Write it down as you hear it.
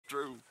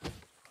true.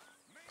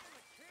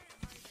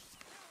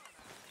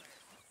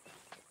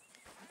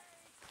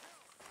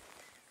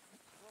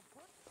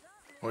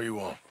 What do you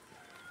want?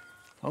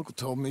 Uncle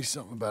told me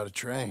something about a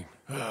train.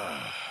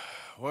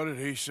 What did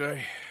he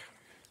say?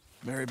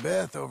 Mary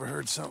Beth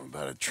overheard something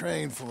about a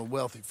train full of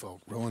wealthy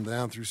folk rolling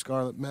down through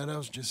Scarlet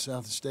Meadows just south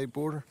of the state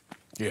border.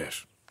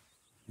 Yes.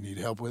 You need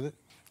help with it?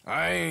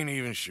 I ain't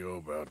even sure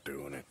about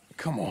doing it.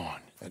 Come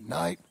on. At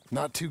night,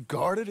 not too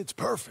guarded, it's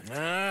perfect. Nah,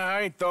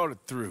 I ain't thought it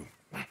through.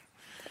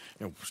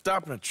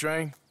 Stopping a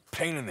train,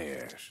 pain in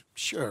the ass.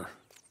 Sure,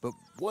 but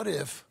what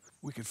if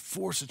we could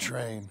force a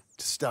train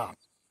to stop?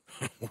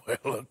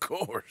 Well, of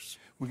course.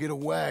 We get a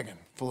wagon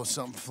full of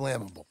something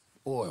flammable,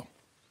 oil.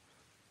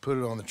 Put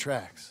it on the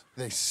tracks.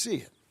 They see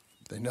it.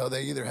 They know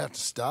they either have to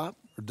stop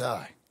or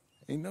die.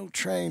 Ain't no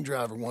train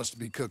driver wants to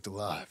be cooked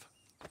alive.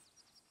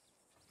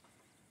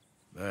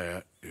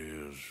 That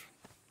is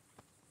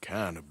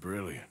kind of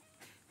brilliant.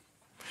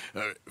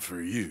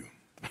 For you.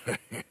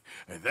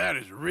 That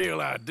is a real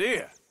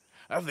idea.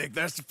 I think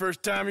that's the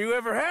first time you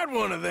ever had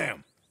one of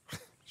them.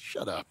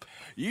 Shut up.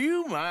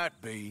 You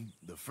might be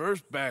the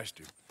first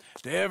bastard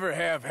to ever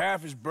have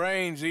half his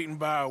brains eaten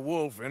by a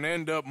wolf and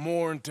end up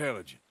more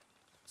intelligent.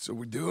 So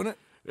we doing it?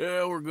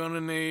 Yeah, we're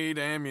gonna need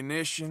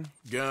ammunition,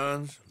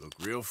 guns, look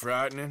real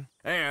frightening,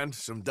 and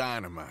some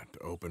dynamite to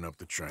open up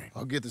the train.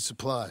 I'll get the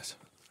supplies.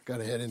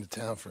 Gotta head into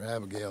town for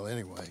Abigail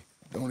anyway.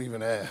 Don't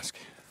even ask.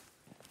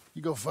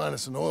 You go find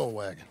us an oil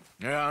wagon.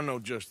 Yeah, I know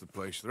just the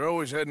place. They're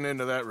always heading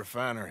into that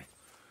refinery.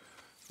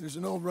 There's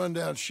an old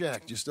rundown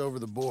shack just over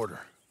the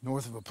border,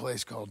 north of a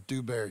place called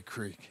Dewberry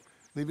Creek.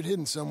 Leave it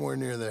hidden somewhere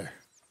near there.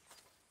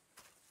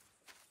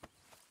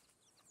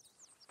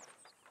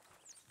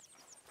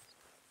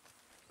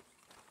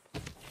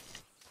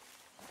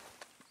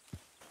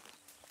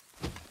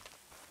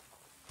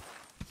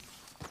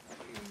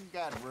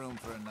 Got room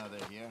for another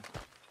here.